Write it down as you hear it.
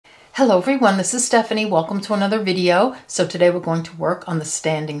Hello everyone, this is Stephanie. Welcome to another video. So today we're going to work on the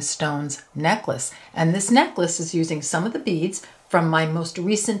Standing Stones necklace. And this necklace is using some of the beads from my most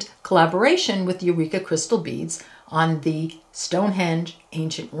recent collaboration with Eureka Crystal Beads on the Stonehenge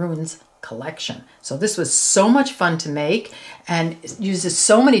Ancient Ruins collection. So this was so much fun to make and it uses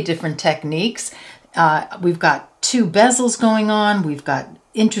so many different techniques. We've got two bezels going on. We've got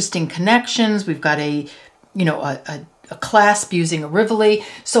interesting connections. We've got a clasp using a Rivoli.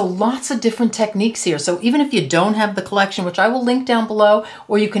 So lots of different techniques here. So even if you don't have the collection, which I will link down below,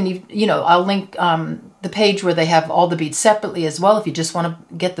 or you can, I'll link the page where they have all the beads separately as well if you just want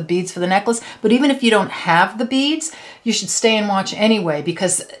to get the beads for the necklace. But even if you don't have the beads, you should stay and watch anyway,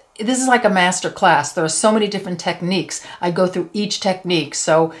 because this is like a master class. There are so many different techniques. I go through each technique,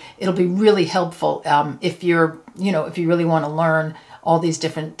 so it'll be really helpful if if you really want to learn all these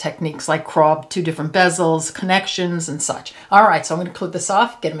different techniques like CRAW, two different bezels, connections, and such. All right, so I'm going to clip this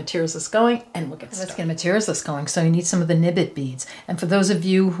off, get a materials list going, and we'll get started. Let's get a materials list going. So you need some of the nibbit beads. And for those of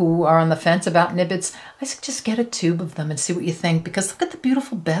you who are on the fence about nibbits, I suggest get a tube of them and see what you think, because look at the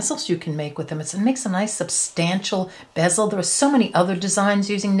beautiful bezels you can make with them. It makes a nice substantial bezel. There are so many other designs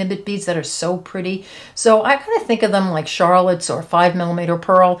using nibbit beads that are so pretty. So I kind of think of them like Charlotte's or 5mm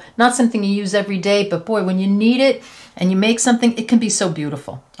pearl. Not something you use every day, but boy, when you need it, and you make something, it can be so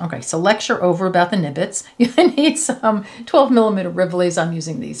beautiful. Okay, so lecture over about the nibbits. You need some 12mm Rivolis. I'm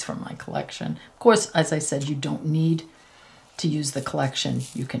using these from my collection. Of course, as I said, you don't need to use the collection.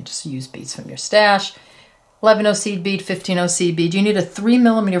 You can just use beads from your stash. 11-0 seed bead, 15-0 seed bead. You need a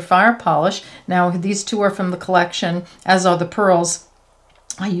 3mm fire polish. Now, these two are from the collection, as are the pearls.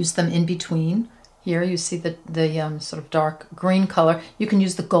 I use them in between. Here you see the sort of dark green color. You can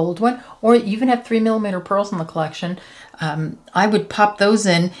use the gold one, or you even have 3mm pearls in the collection. I would pop those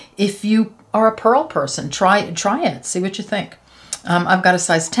in if you are a pearl person. Try it, see what you think. I've got a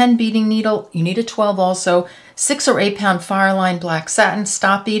size 10 beading needle. You need a 12 also. 6 or 8 pound Fireline black satin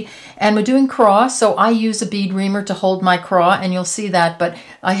stop bead. And we're doing CRAW, so I use a bead reamer to hold my CRAW, and you'll see that. But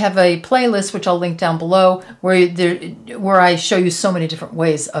I have a playlist, which I'll link down below, where I show you so many different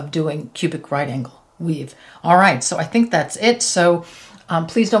ways of doing cubic right angle weave. All right, so I think that's it. So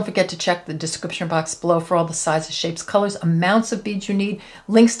please don't forget to check the description box below for all the sizes, shapes, colors, amounts of beads you need,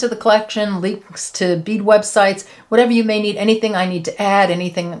 links to the collection, links to bead websites, whatever you may need, anything I need to add,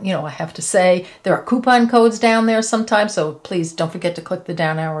 anything, I have to say. There are coupon codes down there sometimes, so please don't forget to click the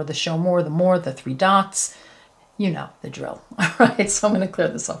down arrow or the show more, the 3 dots. You know the drill. All right, so I'm going to clear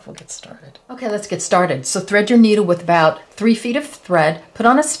this off. We'll get started. Okay, let's get started. So thread your needle with about 3 feet of thread, put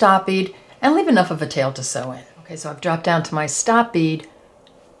on a stop bead, and leave enough of a tail to sew in. Okay, so I've dropped down to my stop bead,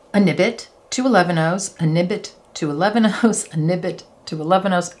 a nibbit, 2 11-0s, a nibbit, 2 11-0s, a nibbit, 2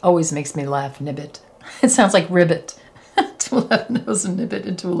 11-0s. Always makes me laugh, nibbit. It sounds like ribbit. 2 11-0s, a nibbit,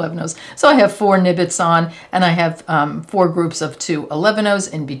 and 2 11-0s. So I have 4 nibbits on, and I have 4 groups of 2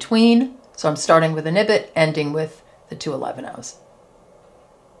 11-0s in between. So I'm starting with a nibbit, ending with the 2 11-0s.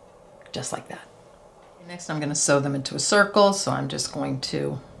 Just like that. Next, I'm going to sew them into a circle. So I'm just going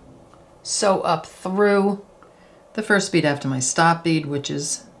to sew up through the first bead after my stop bead, which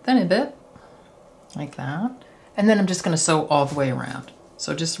is the nibbit, like that. And then I'm just going to sew all the way around.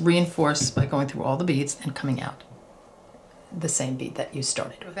 So just reinforce by going through all the beads and coming out the same bead that you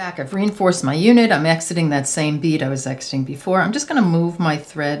started with. Back, I've reinforced my unit. I'm exiting that same bead I was exiting before. I'm just going to move my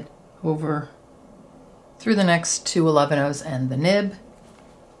thread over through the next 2 11-0s and the nib.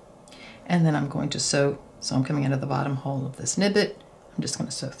 And then I'm going to sew, so I'm coming out of the bottom hole of this nibbit. I'm just going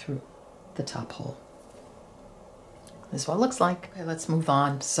to sew through the top hole. This is what it looks like. Okay, let's move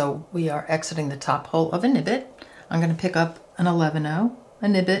on. So we are exiting the top hole of a nibbit. I'm going to pick up an 11-0, a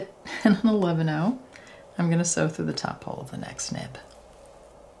nibbit, and an 11-0. I'm going to sew through the top hole of the next nib.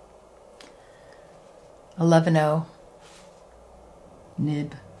 11-0,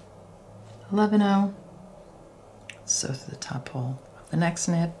 nib, 11-0, sew through the top hole of the next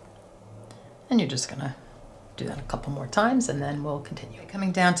nib, and you're just going to do that a couple more times, and then we'll continue.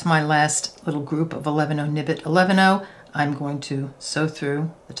 Coming down to my last little group of 11-0 nibbit 11-0, I'm going to sew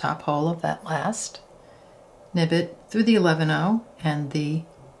through the top hole of that last nibbit through the 11-0 and the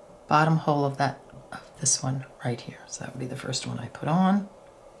bottom hole of this one right here. So that would be the first one I put on.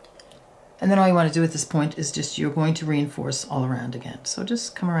 And then all you want to do at this point is just, you're going to reinforce all around again. So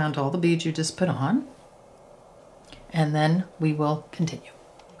just come around all the beads you just put on, and then we will continue.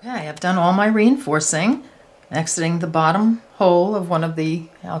 Okay, I've done all my reinforcing. Exiting the bottom hole of one of the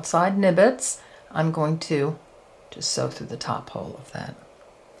outside nibbits, I'm going to just sew through the top hole of that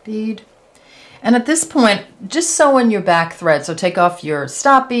bead. And at this point, just sew in your back thread. So take off your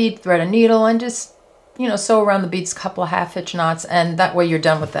stop bead, thread a needle, and just you know, sew around the beads a couple of half-hitch knots, and that way you're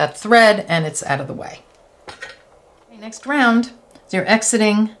done with that thread and it's out of the way. Okay, next round, so you're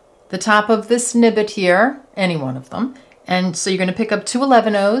exiting the top of this nibbit here, any one of them, and so you're going to pick up 2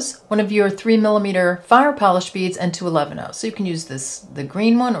 11-0s, one of your 3mm fire polish beads, and 2 11-0s. So you can use the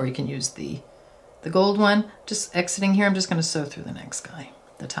green one, or you can use the gold one. Just exiting here, I'm just going to sew through the next guy,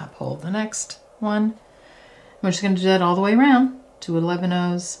 the top hole of the next one. We're just going to do that all the way around. 2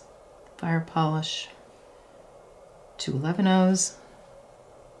 11-0s, fire polish, 2 11-0s,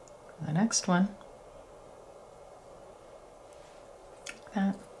 the next one, like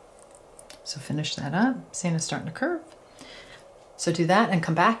that. So finish that up. Seeing it's starting to curve. So do that and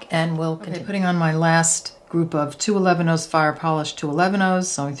come back and we'll continue. Putting on my last group of 2 11-0s fire polish, 2 11-0s,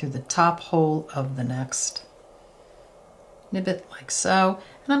 sewing through the top hole of the next nibbit like so.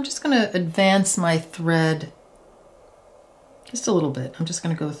 And I'm just going to advance my thread just a little bit. I'm just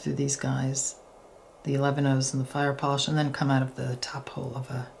going to go through these guys, the 11-0s and the fire polish, and then come out of the top hole of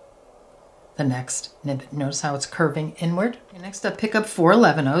the next nibbit. Notice how it's curving inward. Okay, next up, pick up 4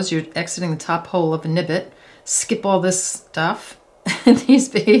 11-0s. You're exiting the top hole of a nibbit. Skip all this stuff, these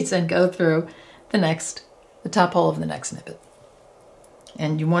beads, and go through the top hole of the next nibbit.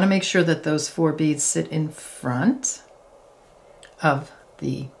 And you want to make sure that those 4 beads sit in front of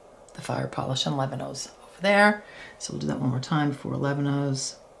the fire polish and 11-0s over there. So we'll do that one more time. 4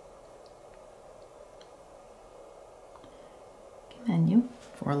 11-0s. Menu.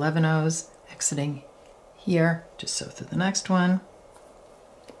 4 11-0s. Exiting here. Just sew through the next one.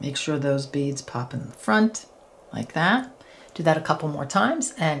 Make sure those beads pop in the front like that. Do that a couple more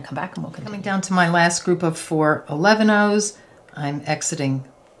times and come back and we'll continue. Coming down to my last group of 4 11-0s, I'm exiting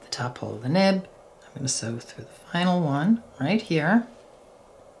the top hole of the nib. I'm going to sew through the final one right here,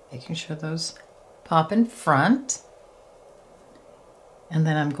 making sure those pop in front. And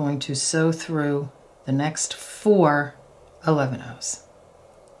then I'm going to sew through the next 4 11-0s.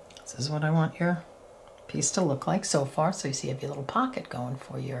 This is what I want your piece to look like so far. So you see you have your little pocket going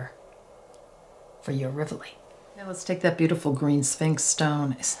for your Rivoli. Now let's take that beautiful green Sphinx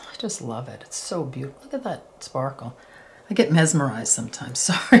stone. I just love it. It's so beautiful. Look at that sparkle. I get mesmerized sometimes.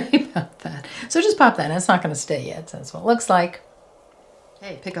 Sorry about that. So just pop that in. It's not going to stay yet. That's what it looks like.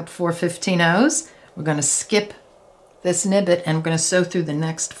 Okay, pick up 4 15-0s. We're going to skip this nibbit and we're going to sew through the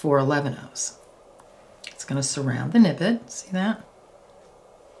next 4 11-0s. It's going to surround the nibbit. See that?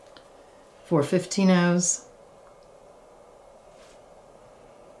 4 15-0s.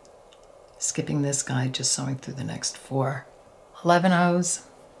 Skipping this guy, just sewing through the next 4 11-0s.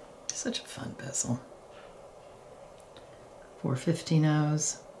 Such a fun bezel. 4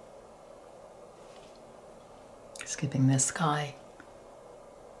 15-0s. Skipping this guy.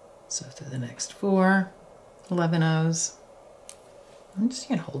 Sew through the next 4 11-0s. I'm just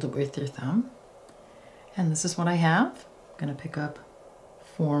going to hold it with your thumb. And this is what I have. I'm going to pick up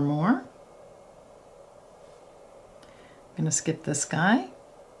 4 more. I'm going to skip this guy.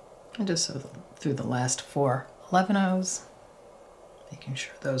 And just sew through the last 4 11-0s, making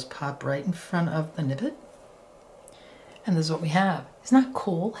sure those pop right in front of the nibbit. And this is what we have. Isn't that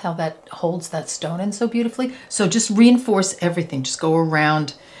cool how that holds that stone in so beautifully? So just reinforce everything. Just go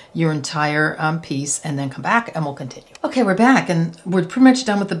around your entire piece and then come back and we'll continue. Okay, we're back and we're pretty much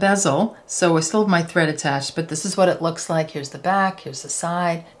done with the bezel. So I still have my thread attached, but this is what it looks like. Here's the back, here's the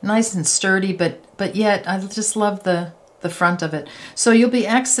side. Nice and sturdy, but yet I just love the front of it. So you'll be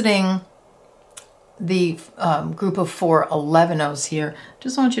exiting the group of 4 11-0s here.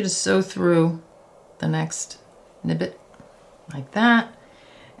 Just want you to sew through the next nibbit like that.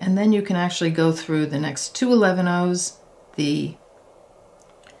 And then you can actually go through the next 2 11-0s, the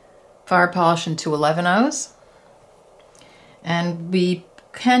fire polish and 2 11-0s. And we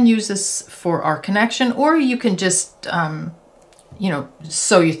can use this for our connection, or you can just, you know,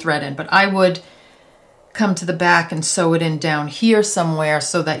 sew your thread in. But I would come to the back and sew it in down here somewhere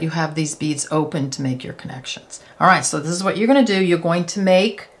so that you have these beads open to make your connections. All right, so this is what you're going to do. You're going to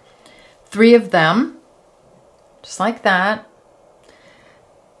make 3 of them, just like that.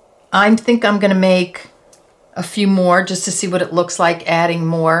 I think I'm going to make a few more just to see what it looks like adding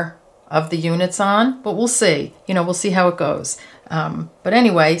more of the units on, but we'll see. You know, we'll see how it goes. But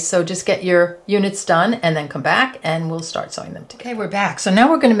anyway, so just get your units done and then come back and we'll start sewing them together. Okay, we're back. So now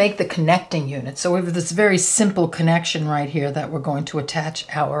we're going to make the connecting unit. So we have this very simple connection right here that we're going to attach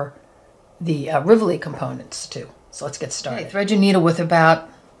the Rivoli components to. So let's get started. Okay, thread your needle with about,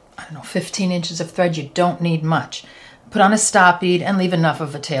 I don't know, 15 inches of thread. You don't need much. Put on a stop bead and leave enough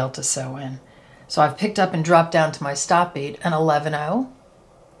of a tail to sew in. So I've picked up and dropped down to my stop bead an 11-0,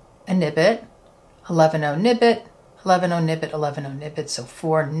 a nibbit, 11-0 nibbit, 11-0 nibbit, 11-0 nibbit. So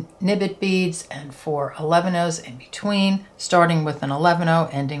 4 nibbit beads and 4 11-0s in between, starting with an 11-0,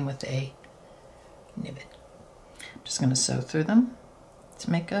 ending with a nibbit. I'm just going to sew through them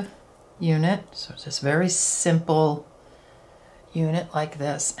to make a unit. So it's just very simple unit like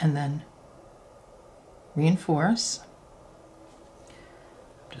this, and then reinforce.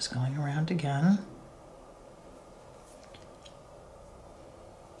 I'm just going around again.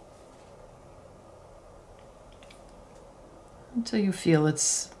 Until you feel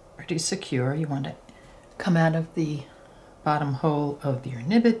it's pretty secure. You want to come out of the bottom hole of your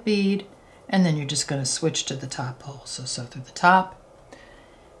nibbit bead, and then you're just going to switch to the top hole. So sew through the top.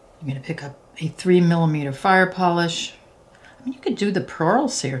 You're going to pick up a 3mm fire polish. I mean, you could do the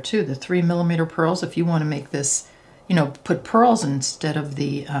pearls here too, the 3mm pearls, if you want to make this, you know, put pearls instead of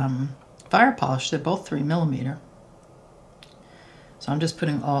the fire polish. They're both 3mm. So I'm just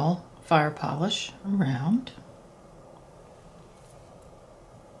putting all fire polish around.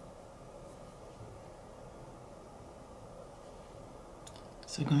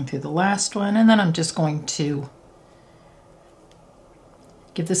 So going through the last one, and then I'm just going to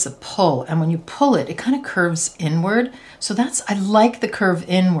give this a pull. And when you pull it, it kind of curves inward. So that's, I like the curve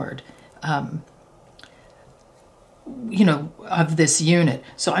inward, you know, of this unit.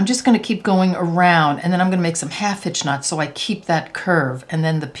 So I'm just going to keep going around, and then I'm going to make some half hitch knots so I keep that curve. And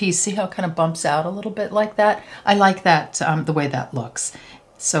then the piece, see how it kind of bumps out a little bit like that? I like that, the way that looks.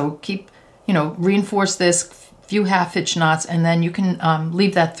 So keep, you know, reinforce this, few half hitch knots, and then you can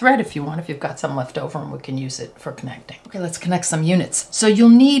leave that thread if you want, if you've got some left over, and we can use it for connecting. Okay, let's connect some units. So you'll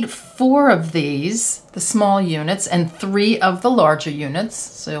need 4 of these, the small units, and 3 of the larger units.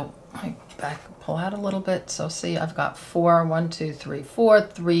 So I pull out a little bit. So see, I've got 4, 1, 2, 3, 4,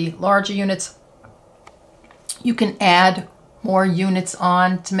 3 larger units. You can add more units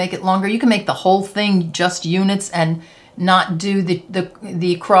on to make it longer. You can make the whole thing just units and not do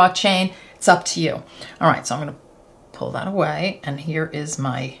the CRAW chain. It's up to you. All right, so I'm going to pull that away, and here is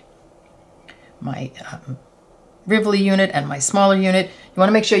my Rivoli unit and my smaller unit. You want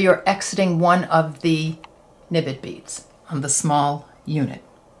to make sure you're exiting one of the nibbit beads on the small unit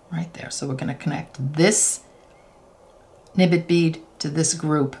right there. So we're going to connect this nibbit bead to this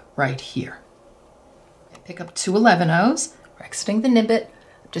group right here. I pick up 2 11-0s. We're exiting the nibbit.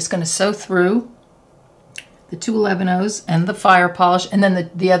 I'm just going to sew through the 2 11-0s and the fire polish, and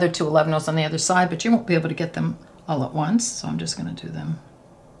then the other 2 11-0s on the other side, but you won't be able to get them all at once, so I'm just going to do them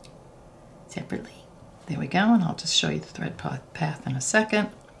separately. There we go, and I'll just show you the thread path in a second.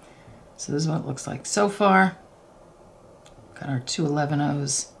 So this is what it looks like so far. Got our 2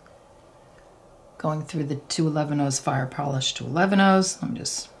 11-0s going through the 2 11-0s fire polish 2 11-0s. Let me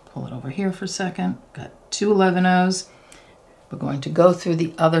just pull it over here for a second. Got 2 11-0s. We're going to go through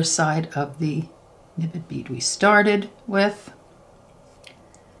the other side of the nibbit bead we started with.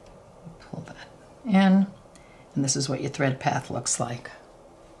 Pull that in, and this is what your thread path looks like.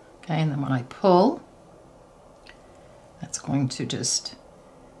 Okay, and then when I pull, that's going to just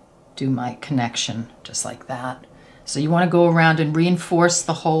do my connection just like that. So you want to go around and reinforce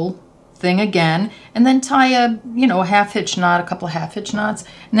the whole thing again, and then tie a, you know, a half hitch knot, a couple of half hitch knots,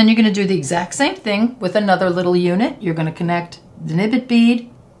 and then you're going to do the exact same thing with another little unit. You're going to connect the nibbit bead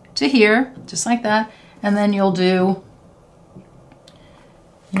to here, just like that, and then you'll do,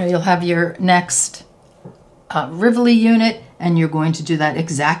 you know, you'll have your next Rivoli unit, and you're going to do that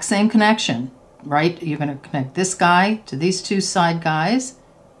exact same connection, right? You're going to connect this guy to these 2 side guys,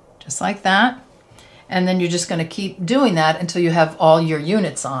 just like that, and then you're just going to keep doing that until you have all your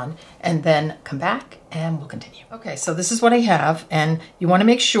units on, and then come back and we'll continue. Okay, so this is what I have, and you want to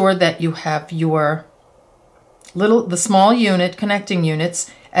make sure that you have your the small unit, connecting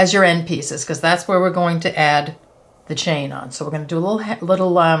units, as your end pieces, because that's where we're going to add the chain on. So we're going to do a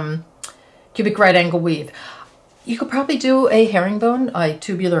little cubic right angle weave. You could probably do a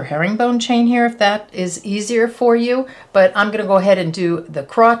tubular herringbone chain here if that is easier for you, but I'm going to go ahead and do the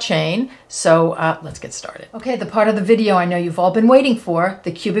CRAW chain. So let's get started. Okay, the part of the video I know you've all been waiting for,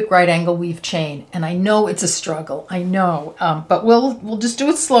 the cubic right angle weave chain. And I know it's a struggle, I know, but we'll just do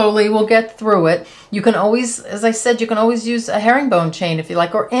it slowly. We'll get through it. You can always, as I said, you can always use a herringbone chain if you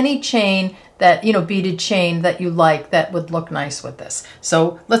like, or any chain that, you know, beaded chain that you like that would look nice with this.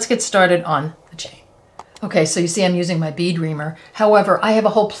 So let's get started on the chain. Okay, so you see I'm using my bead reamer. However, I have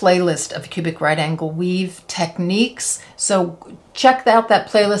a whole playlist of cubic right angle weave techniques. So check out that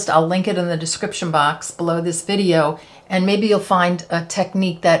playlist. I'll link it in the description box below this video, and maybe you'll find a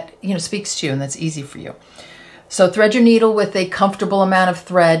technique that, you know, speaks to you and that's easy for you. So thread your needle with a comfortable amount of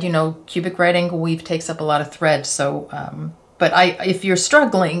thread. You know, cubic right angle weave takes up a lot of thread. So, but if you're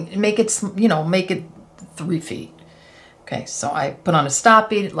struggling, make it, you know, make it 3 feet. Okay, so I put on a stop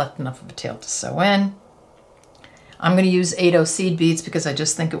bead, it left enough of a tail to sew in. I'm going to use 8/0 seed beads because I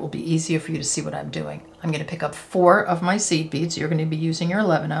just think it will be easier for you to see what I'm doing. I'm going to pick up 4 of my seed beads. You're going to be using your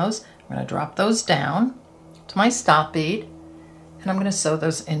 11/0s. I'm going to drop those down to my stop bead, and I'm going to sew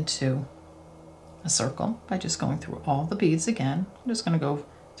those into a circle by just going through all the beads again. I'm just going to go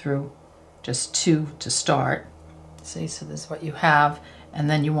through just 2 to start. See, so this is what you have, and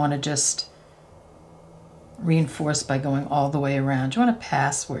then you want to just reinforce by going all the way around. You want to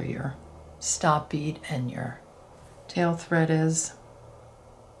pass where your stop bead and your tail thread is.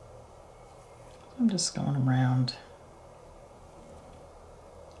 I'm just going around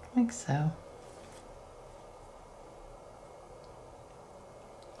like so.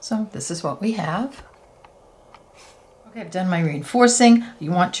 So this is what we have. Okay, I've done my reinforcing.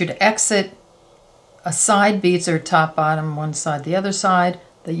 You want you to exit a side beads or top, bottom, one side, the other side,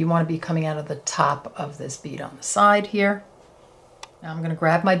 that you want to be coming out of the top of this bead on the side here. Now I'm going to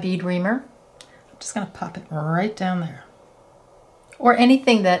grab my bead reamer. I'm just going to pop it right down there. Or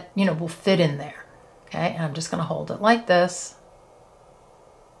anything that, you know, will fit in there. Okay, and I'm just going to hold it like this.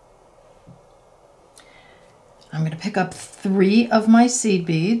 I'm going to pick up 3 of my seed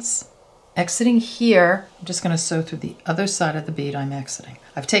beads. Exiting here, I'm just going to sew through the other side of the bead I'm exiting.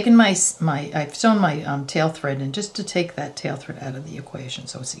 I've taken I've sewn my tail thread in just to take that tail thread out of the equation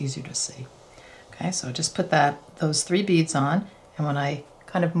so it's easier to see. Okay, so I just put those 3 beads on, and when I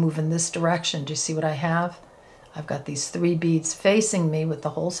kind of move in this direction, do you see what I have? I've got these 3 beads facing me with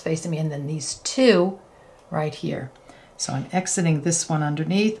the holes facing me, and then these 2 right here. So I'm exiting this one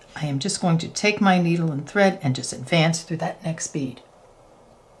underneath. I am just going to take my needle and thread and just advance through that next bead.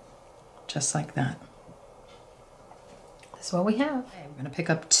 Just like that. This is what we have. Okay, we're going to pick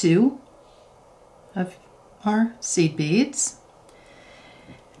up 2 of our seed beads.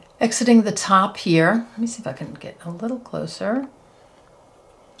 Exiting the top here. Let me see if I can get a little closer.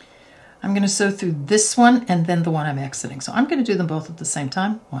 I'm going to sew through this one and then the one I'm exiting. So I'm going to do them both at the same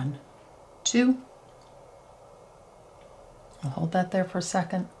time. 1, 2. I'll hold that there for a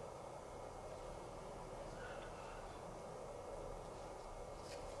second.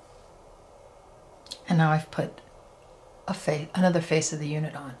 And now I've put another face of the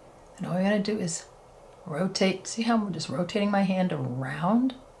unit on. And all I'm going to do is rotate. See how I'm just rotating my hand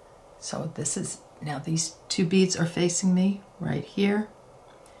around? So this is, now these 2 beads are facing me right here.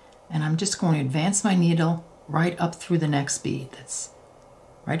 And I'm just going to advance my needle right up through the next bead that's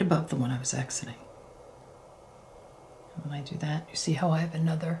right above the one I was exiting. And when I do that, you see how I have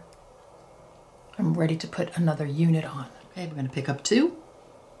another, I'm ready to put another unit on. Okay, we're going to pick up 2.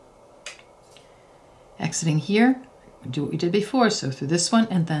 Exiting here, do what we did before, so through this one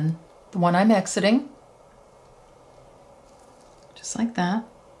and then the one I'm exiting. Just like that.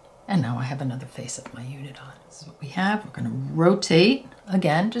 And now I have another face of my unit on. This is what we have. We're going to rotate,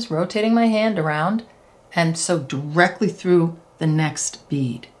 again, just rotating my hand around and sew directly through the next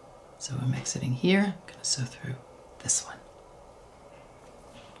bead. So I'm exiting here, I'm going to sew through this one.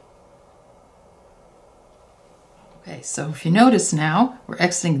 Okay, so if you notice now, we're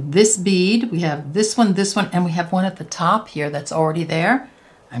exiting this bead. We have this one, and we have one at the top here that's already there.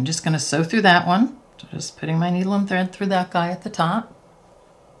 I'm just going to sew through that one. So just putting my needle and thread through that guy at the top.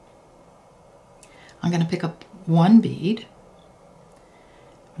 I'm going to pick up 1 bead.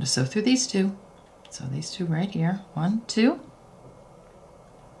 I'm going to sew through these 2. So these 2 right here. 1, 2.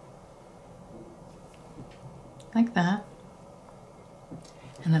 Like that.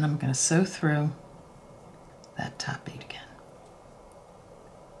 And then I'm going to sew through that top bead again.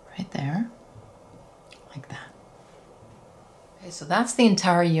 Right there. Like that. Okay, so that's the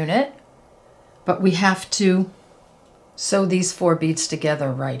entire unit. But we have to sew these 4 beads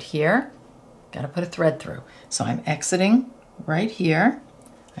together right here. Got to put a thread through. So I'm exiting right here.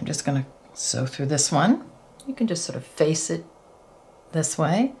 I'm just going to sew through this one. You can just sort of face it this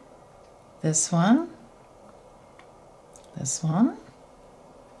way. This one. This one.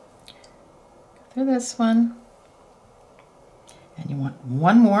 Go through this one. And you want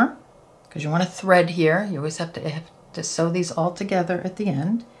 1 more because you want a thread here. You always have to sew these all together at the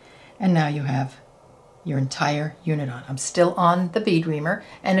end. And now you have your entire unit on. I'm still on the bead reamer,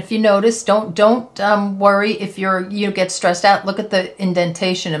 and if you notice, don't worry if you get stressed out. Look at the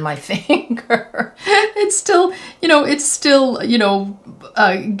indentation in my finger. It's still,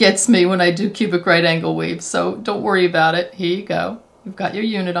 gets me when I do cubic right angle weaves. So don't worry about it. Here you go. You've got your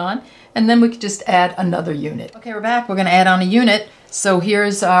unit on, and then we could just add another unit. Okay, we're back. We're going to add on a unit. So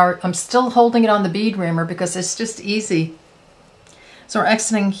here's I'm still holding it on the bead reamer because it's just easy. So we're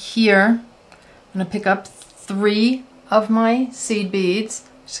exiting here. I'm going to pick up 3 of my seed beads.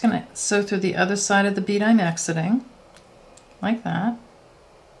 I'm just going to sew through the other side of the bead I'm exiting. like that.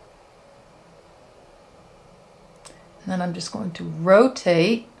 And then I'm just going to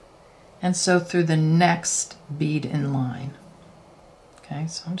rotate and sew through the next bead in line. Okay,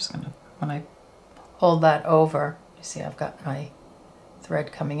 so I'm just gonna, when I hold that over, you see I've got my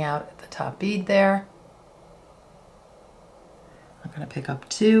thread coming out at the top bead there. I'm gonna pick up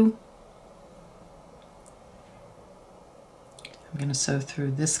 2. I'm gonna sew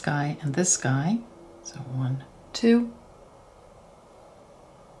through this guy and this guy. So 1, 2.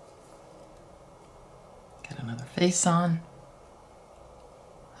 Get another face on.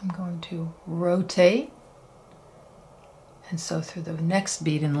 I'm going to rotate and sew through the next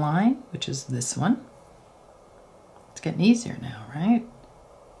bead in line, which is this one. It's getting easier now, right?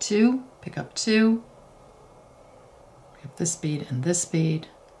 2, pick up 2, pick up this bead and this bead,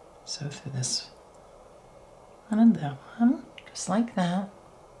 sew through this one and that one, just like that.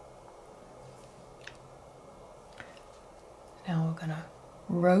 Now we're gonna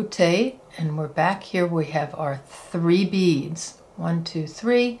rotate, and we're back here. We have our 3 beads. 1, 2,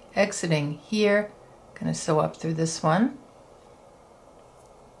 3, exiting here. Gonna sew up through this one.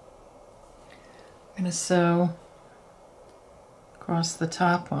 I'm gonna sew across the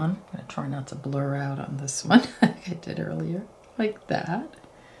top one. I'm gonna try not to blur out on this one like I did earlier, like that.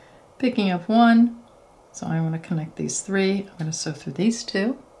 Picking up 1, so I want to connect these 3. I'm gonna sew through these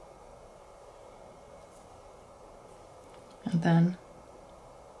 2. And then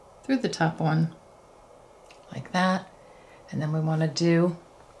through the top one, like that. And then we want to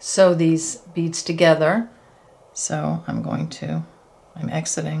sew these beads together. So I'm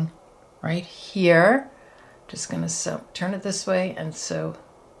exiting right here. Just going to turn it this way and sew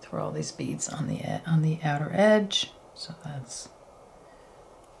through all these beads on the outer edge. So that's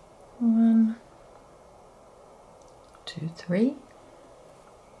 1, 2, 3,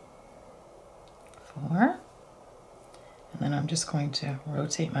 4. And then I'm just going to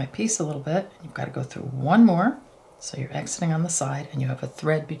rotate my piece a little bit. You've got to go through 1 more. So you're exiting on the side, and you have a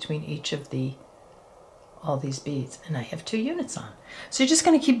thread between each of all these beads. And I have 2 units on. So you're just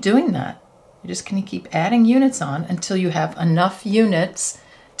going to keep doing that. You're just going to keep adding units on until you have enough units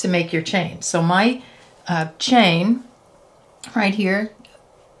to make your chain. So my chain right here,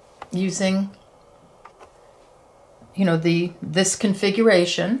 using this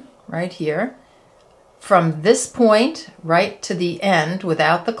configuration right here, from this point right to the end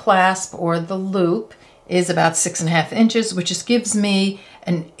without the clasp or the loop, is about 6.5 inches, which just gives me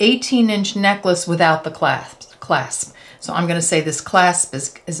an 18-inch necklace without the clasp. So I'm going to say this clasp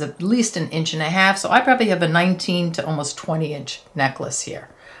is at least 1.5 inches. So I probably have a 19 to almost 20-inch necklace here.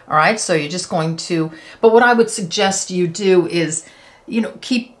 All right, so you're just going to, but what I would suggest you do is,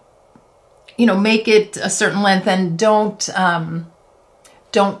 make it a certain length, and don't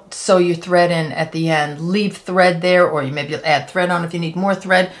sew your thread in at the end. Leave thread there, or you maybe add thread on if you need more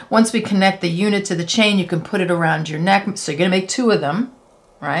thread. Once we connect the unit to the chain, you can put it around your neck. So you're going to make 2 of them,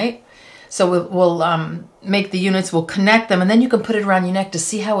 right? So we'll make the units, we'll connect them, and then you can put it around your neck to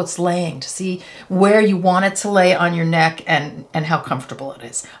see how it's laying, to see where you want it to lay on your neck and how comfortable it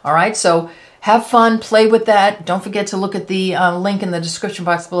is. All right, so have fun, play with that. Don't forget to look at the link in the description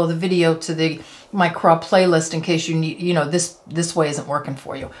box below the video to my CRAW playlist in case you need, this way isn't working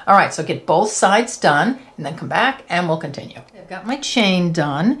for you. All right, so get both sides done and then come back and we'll continue. I've got my chain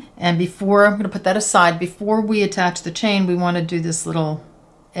done, and I'm going to put that aside. Before we attach the chain, we want to do this little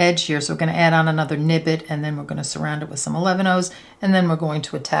edge here. So we're going to add on another nibbit, and then we're going to surround it with some 11/0s, and then we're going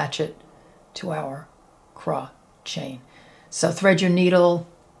to attach it to our CRAW chain. So thread your needle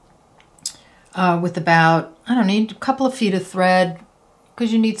with about, a couple of feet of thread,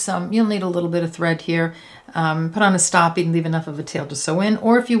 because you'll need a little bit of thread here. Put on a stop bead and leave enough of a tail to sew in,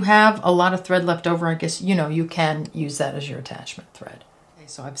 or if you have a lot of thread left over, I guess, you can use that as your attachment thread. Okay,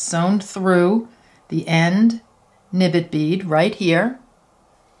 so I've sewn through the end nibbit bead right here.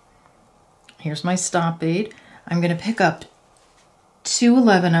 Here's my stop bead. I'm going to pick up 2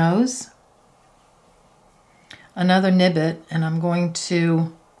 11/0s, another nibbit, and I'm going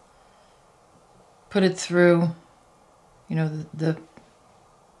to put it through, the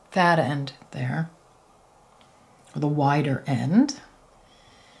fat end there, or the wider end.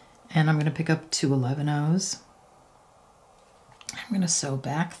 And I'm going to pick up 2 11/0s. I'm going to sew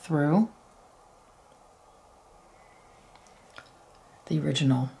back through the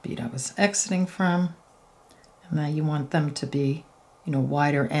original bead I was exiting from. And now you want them to be,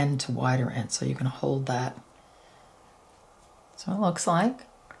 wider end to wider end. So you're going to hold that. So it looks like.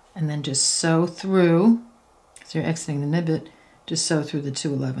 And then just sew through, so you're exiting the nibbit, just sew through the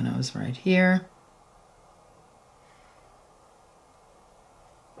 2 11/0s right here.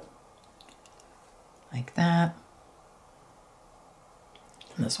 Like that.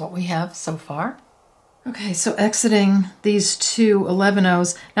 is what we have so far. Okay, so exiting these two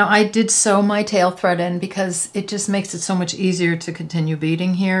 11-0s. Now I did sew my tail thread in because it just makes it so much easier to continue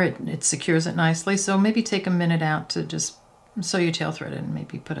beading here. It secures it nicely. So maybe take a minute out to just sew your tail thread in and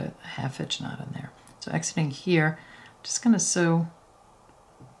maybe put a half-hitch knot in there. So exiting here, I'm just going to sew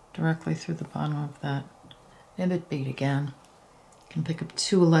directly through the bottom of that nibbit bead again. You can pick up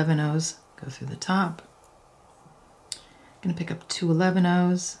two 11-0s, go through the top. I'm going to pick up two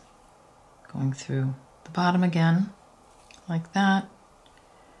 11-0s, going through the bottom again, like that,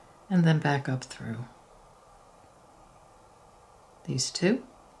 and then back up through these two.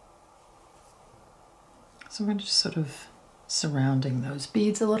 So we're just sort of surrounding those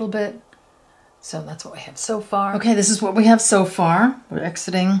beads a little bit. So that's what we have so far. Okay, this is what we have so far. We're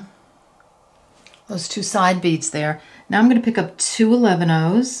exiting those two side beads there. Now I'm going to pick up two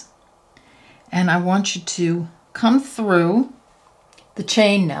 11-0s, and I want you to come through the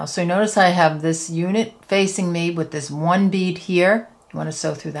chain now. So notice I have this unit facing me with this one bead here. You want to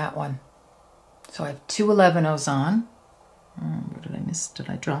sew through that one. So I have two 11-0s on. What did I miss? Did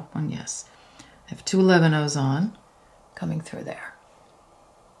I drop one? Yes. I have two 11-0s on, coming through there.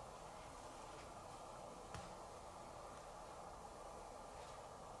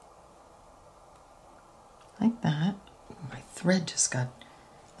 Like that. My thread just got,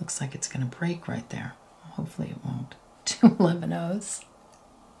 looks like it's going to break right there. Hopefully it won't. Two 11-0s.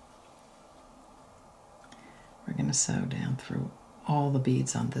 We're going to sew down through all the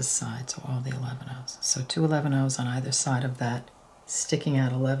beads on this side, so all the 11-0s. So two 11-0s on either side of that sticking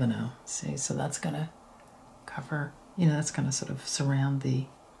out 11-0. See, so that's going to cover, you know, that's going to sort of surround the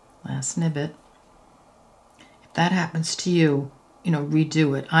last nibbit. If that happens to you, you know,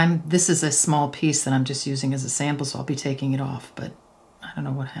 redo it. This is a small piece that I'm just using as a sample, so I'll be taking it off, but I don't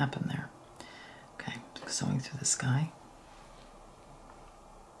know what happened there. Okay, sewing through this guy.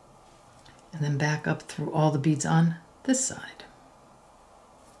 And then back up through all the beads on this side.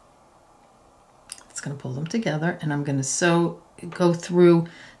 It's going to pull them together, and I'm going to go through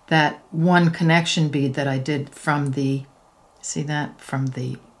that one connection bead that I did from the, see that, from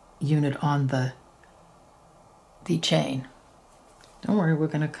the unit on the chain. Don't worry, we're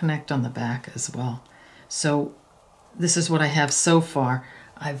going to connect on the back as well. So this is what I have so far.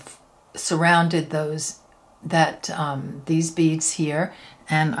 I've surrounded these beads here,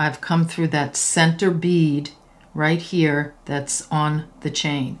 and I've come through that center bead right here that's on the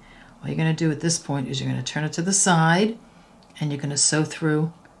chain. All you're going to do at this point is you're going to turn it to the side, and you're going to sew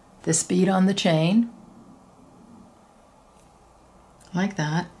through this bead on the chain, like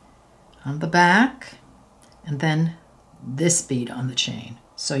that, on the back, and then this bead on the chain.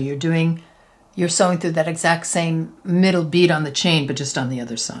 So you're sewing through that exact same middle bead on the chain, but just on the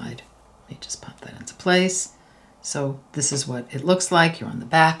other side. Let me just pop that into place. So this is what it looks like. You're on the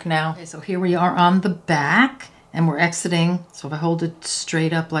back now. Okay, so here we are on the back, and we're exiting. So if I hold it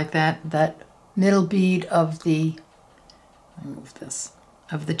straight up like that, that middle bead of the, let me move this,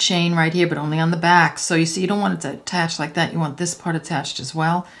 of the chain right here, but only on the back. So you see, you don't want it to attach like that. You want this part attached as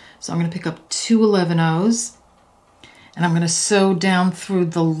well. So I'm going to pick up two 11-0s, and I'm going to sew down through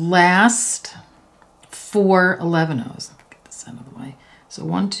the last four 11-0s. Get this out of the way. So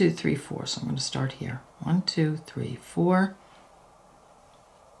 1, 2, 3, 4. So I'm going to start here. 1, 2, 3, 4.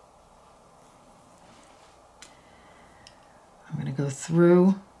 I'm going to go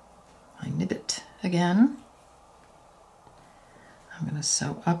through my nibbit again. I'm going to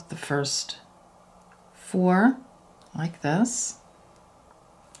sew up the first 4 like this.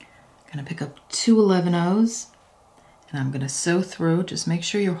 I'm going to pick up two 11-0s, and I'm going to sew through. Just make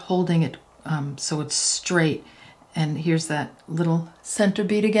sure you're holding it so it's straight. And here's that little center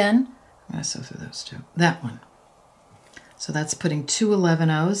bead again. I'm going to sew through those two. That one. So that's putting two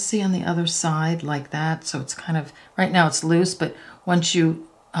 11-0s. See on the other side like that. So it's kind of, right now it's loose, but once you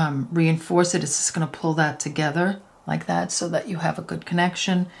reinforce it, it's just going to pull that together like that so that you have a good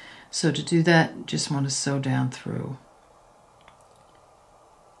connection. So to do that, you just want to sew down through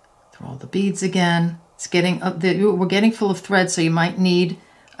all the beads again. It's getting we're getting full of thread, so you might need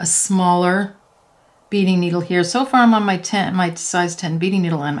a smaller beading needle here. So far I'm on my size 10 beading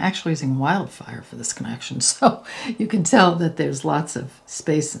needle. I'm actually using Wildfire for this connection, so you can tell that there's lots of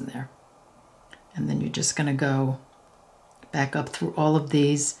space in there. And then you're just going to go back up through all of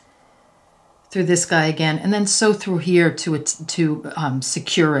these, through this guy again, and then sew through here to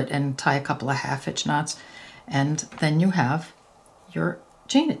secure it and tie a couple of half-hitch knots, and then you have your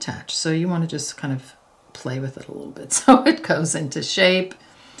chain attached. So you want to just kind of play with it a little bit so it goes into shape.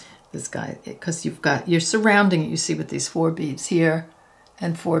 This guy, because you're surrounding it, you see, with these 4 beads here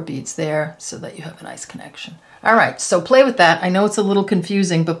and 4 beads there, so that you have a nice connection. All right, so play with that. I know it's a little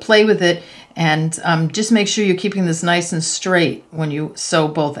confusing, but play with it, and just make sure you're keeping this nice and straight when you sew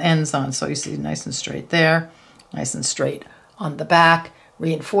both ends on. So you see nice and straight there, nice and straight on the back.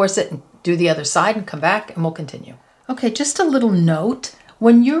 Reinforce it and do the other side and come back and we'll continue. Okay, just a little note.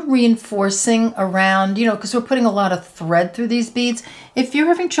 When you're reinforcing around, you know, because we're putting a lot of thread through these beads, if you're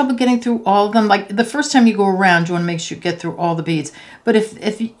having trouble getting through all of them, like the first time you go around, you want to make sure you get through all the beads. But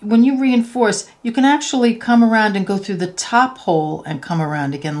when you reinforce, you can actually come around and go through the top hole and come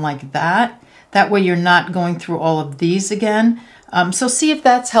around again like that. That way you're not going through all of these again. So see if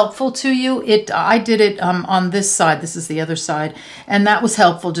that's helpful to you. I did it on this side. This is the other side. And that was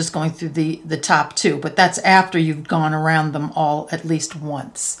helpful, just going through the top two. But that's after you've gone around them all at least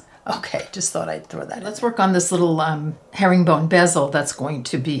once. Okay, just thought I'd throw that in. Let's work on this little herringbone bezel that's going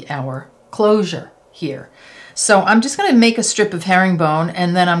to be our closure here. So I'm just going to make a strip of herringbone,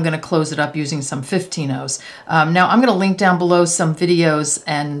 and then I'm going to close it up using some 15-0s. Now I'm going to link down below some videos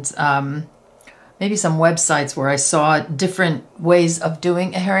and maybe some websites where I saw different ways of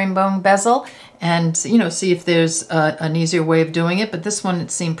doing a herringbone bezel, and you know, see if there's an easier way of doing it. But this one,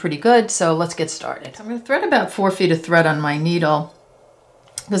 it seemed pretty good, so let's get started. I'm going to thread about 4 feet of thread on my needle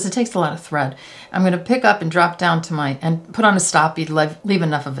because it takes a lot of thread. I'm going to pick up and drop down to and put on a stop bead, leave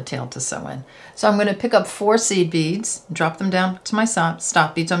enough of a tail to sew in. So I'm going to pick up 4 seed beads, drop them down to my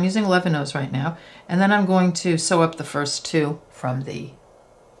stop beads. I'm using 11-0s right now, and then I'm going to sew up the first 2 from the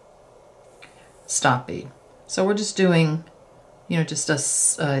stop bead. So we're just doing, you know, just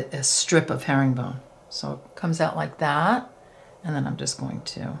a strip of herringbone. So it comes out like that, and then I'm just going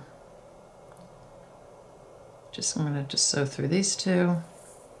to sew through these 2, and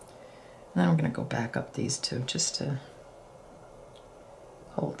then I'm going to go back up these 2 just to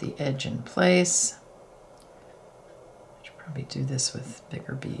hold the edge in place. I should probably do this with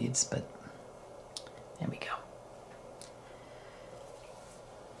bigger beads, but there we go.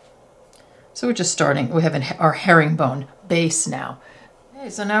 So we're just starting, we have our herringbone base now. Okay,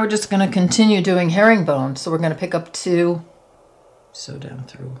 so now we're just going to continue doing herringbone. So we're going to pick up 2, sew down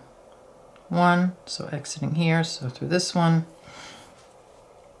through 1, so exiting here, sew through this one.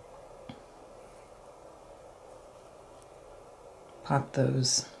 Pop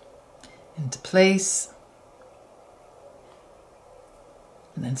those into place,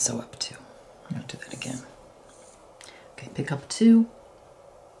 and then sew up 2. I'm going to do that again. Okay, pick up 2.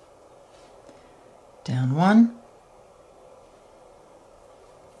 Down 1,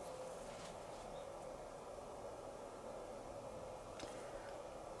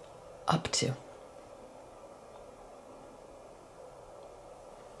 up 2,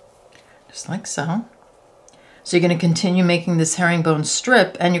 just like so. So you're going to continue making this herringbone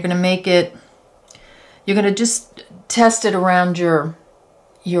strip, and you're going to make it, you're going to just test it around your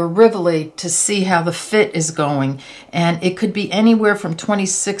Rivoli to see how the fit is going, and it could be anywhere from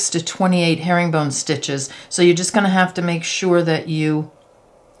 26 to 28 herringbone stitches. So you're just going to have to make sure that you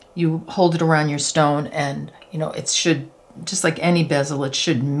hold it around your stone, and you know, it should, just like any bezel, it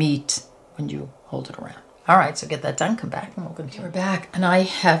should meet when you hold it around. All right, so get that done, come back, and we'll continue. We're back, and I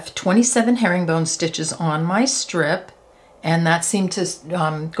have 27 herringbone stitches on my strip, and that seemed to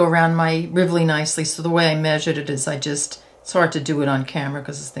go around my Rivoli nicely. So the way I measured it is it's hard to do it on camera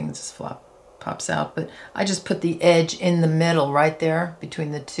because this thing just pops out, but I just put the edge in the middle right there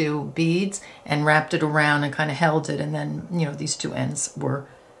between the 2 beads and wrapped it around and kind of held it, and then, you know, these 2 ends were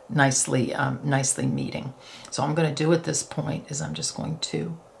nicely meeting. So I'm going to do at this point is I'm just going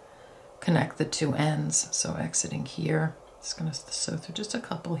to connect the 2 ends. So exiting here, just going to sew through just a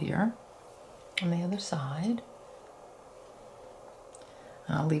couple here on the other side.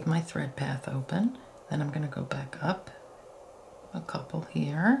 And I'll leave my thread path open. Then I'm going to go back up a couple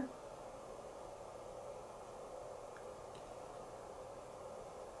here.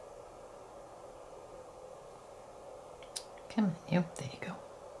 Come on, there you go.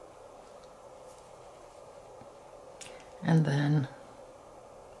 And then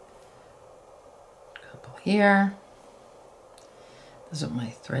a couple here. This is what my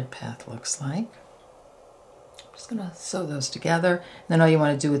thread path looks like. I'm just going to sew those together. And then all you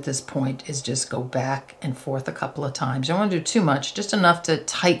want to do at this point is just go back and forth a couple of times. You don't want to do too much, just enough to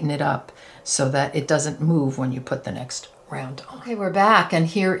tighten it up so that it doesn't move when you put the next round on. Okay, we're back, and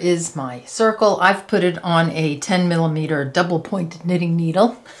here is my circle. I've put it on a 10mm double-pointed knitting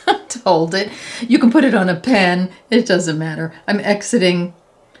needle to hold it. You can put it on a pen, it doesn't matter. I'm exiting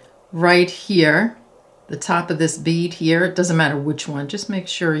right here, the top of this bead here. It doesn't matter which one, just make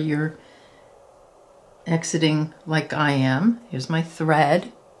sure you're exiting like I am. Here's my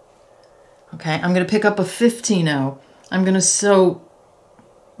thread. Okay, I'm going to pick up a 15-0. I'm going to sew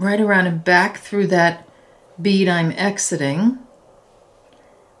right around and back through that bead I'm exiting,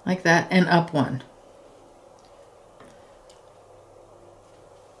 like that, and up one.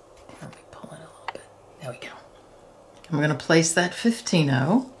 Let me pull it a little bit. There we go. I'm going to place that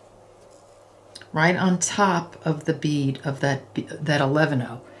 15-0 right on top of the bead of that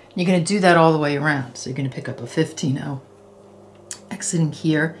 11-0. You're going to do that all the way around. So you're going to pick up a 15-0, exiting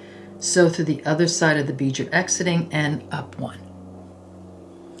here, sew through the other side of the bead you're exiting, and up one.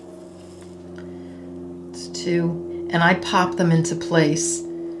 It's 2, and I pop them into place,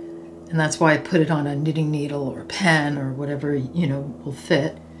 and that's why I put it on a knitting needle or a pen or whatever, you know, will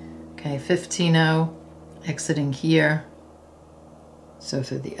fit. Okay, 15-0, exiting here, sew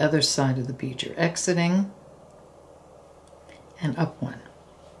through the other side of the bead you're exiting, and up one.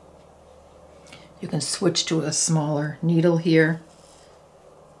 You can switch to a smaller needle here,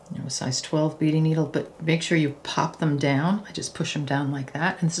 you know, a size 12 beading needle, but make sure you pop them down. I just push them down like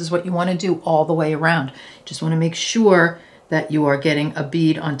that, and this is what you want to do all the way around. You just want to make sure that you are getting a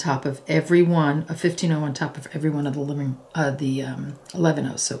bead on top of every one, a 15-0 on top of every one of the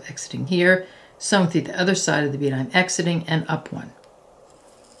 11-0. So exiting here, sewing through the other side of the bead I'm exiting, and up one.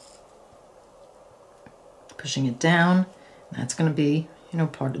 Pushing it down, that's going to be, you know,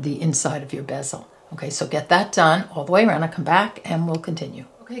 part of the inside of your bezel. Okay, so get that done all the way around. I'll come back and we'll continue.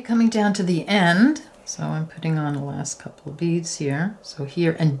 Okay, coming down to the end, so I'm putting on the last couple of beads here. So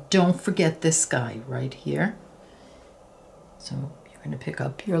here, and don't forget this guy right here. So you're going to pick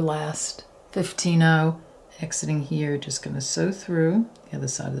up your last 15-0, exiting here, just going to sew through the other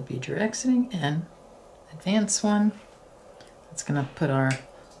side of the bead you're exiting and advance one. That's going to put our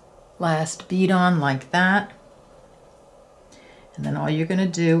last bead on like that. And then all you're going to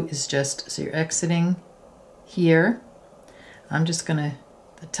do is just, so you're exiting here, I'm just going to,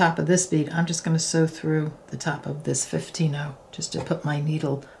 the top of this bead, I'm just going to sew through the top of this 15-0 just to put my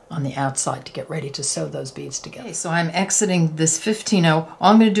needle on the outside to get ready to sew those beads together. Okay, so I'm exiting this 15-0.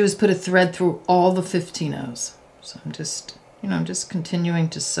 All I'm going to do is put a thread through all the 15-0s. So I'm just, you know, I'm just continuing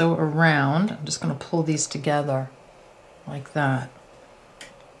to sew around. I'm just going to pull these together like that.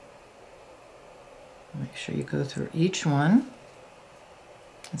 Make sure you go through each one.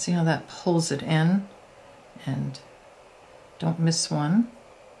 And see how that pulls it in, and don't miss one.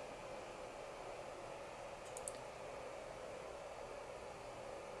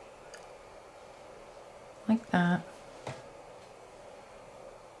 Like that.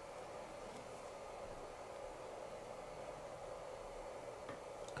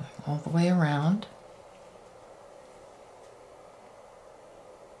 Going all the way around.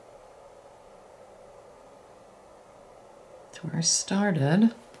 Where I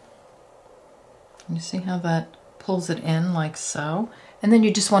started. You see how that pulls it in like so? And then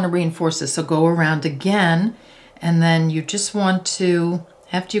you just want to reinforce this. So go around again, and then you just want to,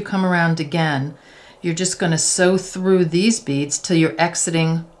 after you come around again, you're just going to sew through these beads till you're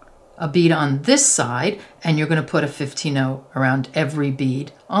exiting a bead on this side, and you're going to put a 15-0 around every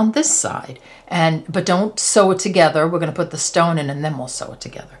bead on this side. But don't sew it together. We're going to put the stone in and then we'll sew it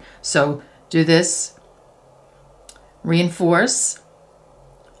together. So do this. Reinforce,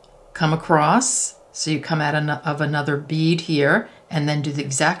 come across, so you come out of another bead here, and then do the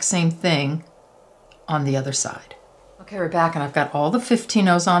exact same thing on the other side. Okay, we're back, and I've got all the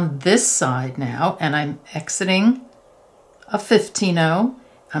 15-0s on this side now, and I'm exiting a 15-0.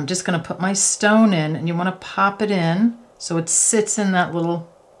 I'm just going to put my stone in, and you want to pop it in so it sits in that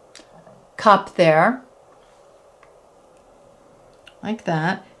little cup there, like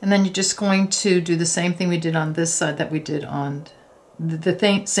that. And then you're just going to do the same thing we did on this side that we did on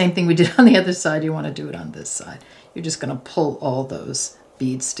same thing we did on the other side. You want to do it on this side. You're just going to pull all those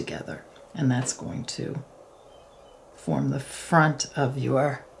beads together, and that's going to form the front of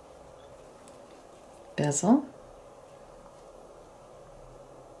your bezel.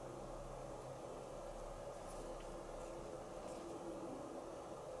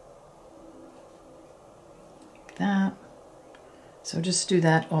 Like that. So just do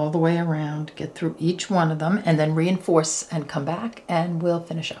that all the way around, get through each one of them, and then reinforce and come back, and we'll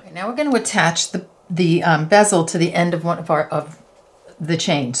finish up. Okay, now we're going to attach the bezel to the end of one of the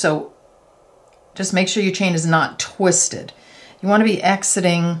chain. So just make sure your chain is not twisted. You want to be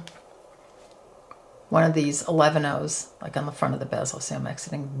exiting one of these 11-0s, like on the front of the bezel. See, I'm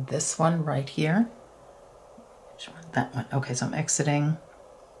exiting this one right here. Which one? That one. Okay, so I'm exiting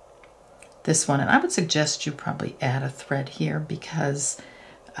this one, and I would suggest you probably add a thread here because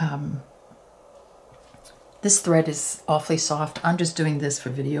this thread is awfully soft. I'm just doing this for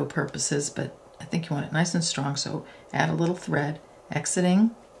video purposes, but I think you want it nice and strong, so add a little thread,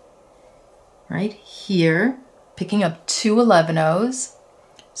 exiting right here, picking up two 11-0s,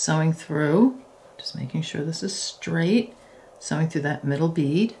 sewing through Just making sure this is straight, sewing through that middle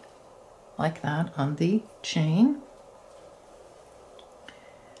bead like that on the chain.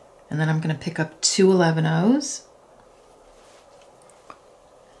 And then I'm going to pick up 2 11-ohs,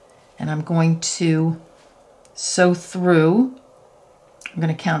 and I'm going to sew through. I'm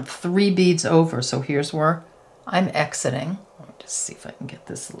going to count 3 beads over. So here's where I'm exiting. Let me just see if I can get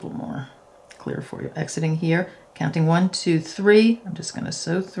this a little more clear for you. Exiting here, counting 1, 2, 3. I'm just going to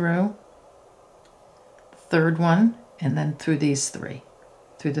sew through the third one, and then through these 3,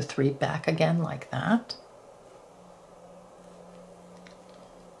 through the 3 back again like that.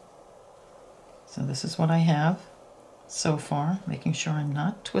 So this is what I have so far, making sure I'm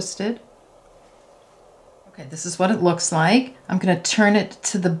not twisted. Okay, this is what it looks like. I'm going to turn it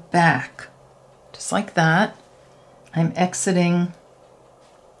to the back, just like that. I'm exiting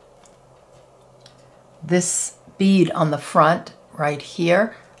this bead on the front right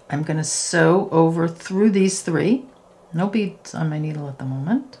here. I'm going to sew over through these 3. No beads on my needle at the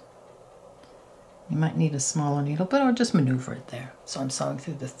moment. You might need a smaller needle, but I'll just maneuver it there. So I'm sewing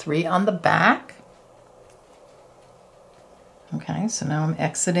through the 3 on the back. Okay, so now I'm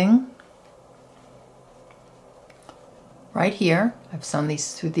exiting right here. I've sewn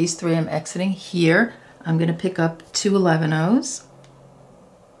these through these 3. I'm exiting here. I'm going to pick up 2 11-ohs.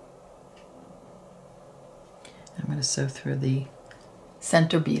 I'm going to sew through the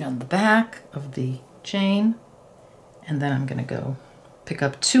center bead on the back of the chain, and then I'm going to go pick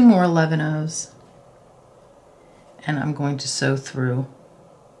up 2 more 11-ohs, and I'm going to sew through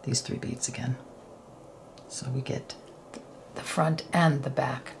these 3 beads again. So we get the front and the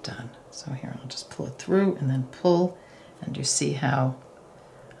back done. So here I'll just pull it through and then pull, and you see how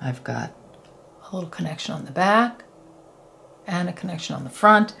I've got a little connection on the back and a connection on the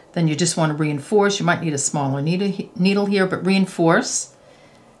front. Then you just want to reinforce. You might need a smaller needle here, but reinforce.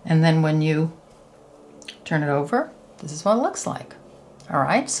 And then when you turn it over, this is what it looks like. All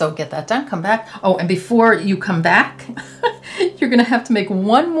right, so get that done, come back. Oh, and before you come back, you're gonna have to make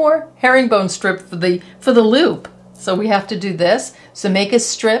 1 more herringbone strip for the loop. So we have to do this. So make a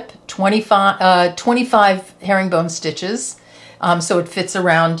strip, 25 herringbone stitches, so it fits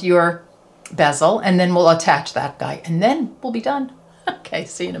around your bezel, and then we'll attach that guy, and then we'll be done. Okay,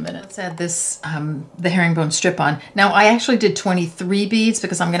 see you in a minute. Let's add this, the herringbone strip on. Now I actually did 23 beads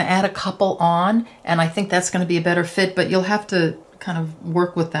because I'm gonna add a couple on, and I think that's gonna be a better fit, but you'll have to kind of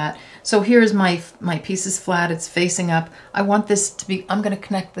work with that. So here's my piece is flat, it's facing up. I want this to be, I'm gonna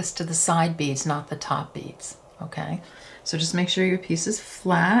connect this to the side beads, not the top beads, okay? So just make sure your piece is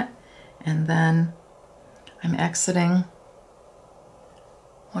flat, and then I'm exiting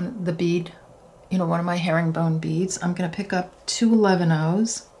one of my herringbone beads. I'm gonna pick up 2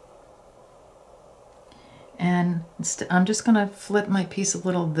 11-ohs, and I'm just gonna flip my piece a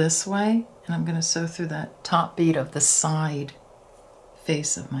little this way, and I'm gonna sew through that top bead of the side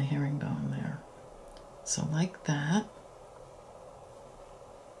face of my herringbone there. So like that.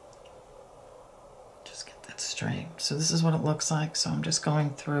 Just get that straight. So this is what it looks like. So I'm just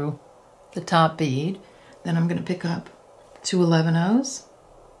going through the top bead. Then I'm going to pick up 2 11-ohs.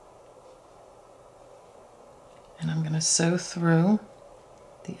 And I'm going to sew through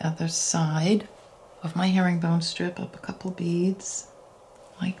the other side of my herringbone strip up a couple beads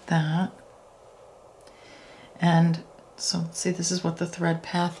like that. And so see, this is what the thread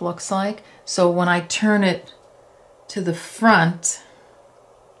path looks like. So when I turn it to the front,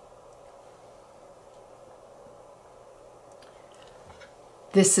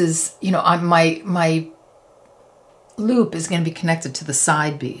 this is, my loop is going to be connected to the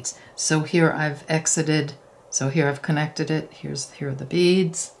side beads. So here I've exited, so here I've connected it, here are the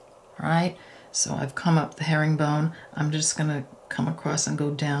beads, all right? So I've come up the herringbone. I'm just going to come across and go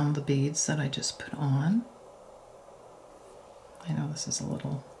down the beads that I just put on. I know this is a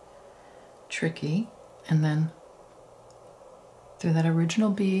little tricky, and then through that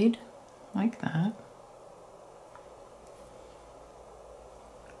original bead like that.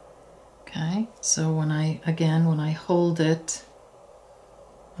 Okay, so when I hold it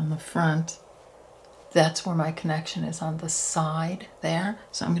on the front, that's where my connection is, on the side there.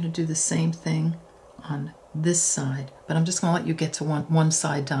 So I'm going to do the same thing on this side, but I'm just going to let you get to one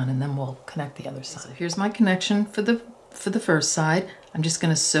side done, and then we'll connect the other side. So here's my connection for the first side. I'm just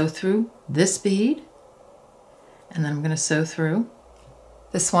going to sew through this bead, and then I'm going to sew through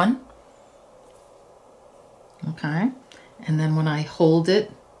this one. Okay, and then when I hold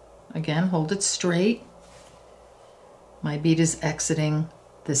it, again, hold it straight, my bead is exiting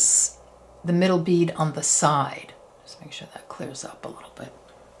the middle bead on the side. Just make sure that clears up a little bit.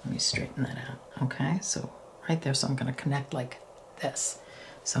 Let me straighten that out. Okay, so right there, so I'm going to connect like this.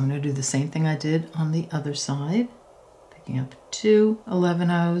 So I'm going to do the same thing I did on the other side, picking up 2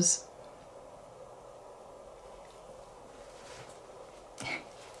 11-0s.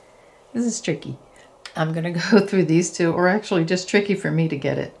 This is tricky. I'm going to go through these two, or actually just tricky for me to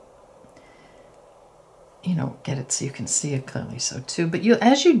get it, you know, get it so you can see it clearly. So 2, but you,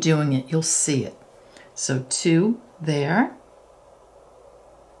 as you're doing it, you'll see it. So 2 there.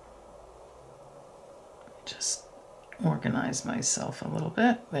 Just organize myself a little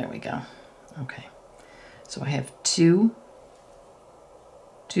bit. There we go. Okay. So I have two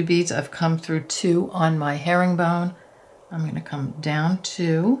beads. I've come through 2 on my herringbone. I'm going to come down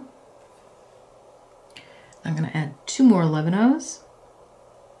 2. I'm going to add 2 more 11-0s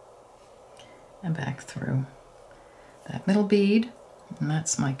and back through that middle bead, and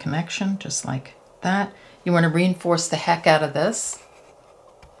that's my connection, just like that. You want to reinforce the heck out of this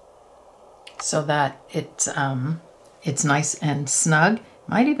so that it's nice and snug.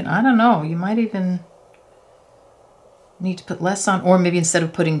 Might even, I don't know, you might even need to put less on, or maybe instead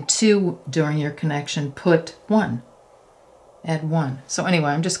of putting 2 during your connection, put 1. Add 1. So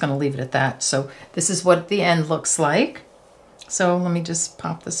anyway, I'm just going to leave it at that. So this is what the end looks like. So let me just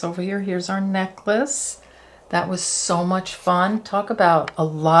pop this over here. Here's our necklace. That was so much fun. Talk about a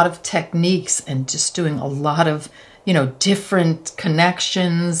lot of techniques and just doing a lot of, you know, different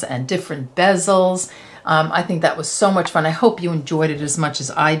connections and different bezels. I think that was so much fun. I hope you enjoyed it as much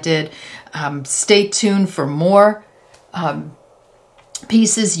as I did. Stay tuned for more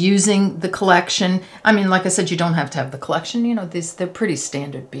pieces using the collection. I mean, like I said, you don't have to have the collection. You know, they're pretty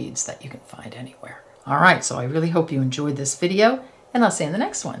standard beads that you can find anywhere. All right, so I really hope you enjoyed this video, and I'll see you in the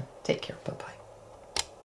next one. Take care. Bye-bye.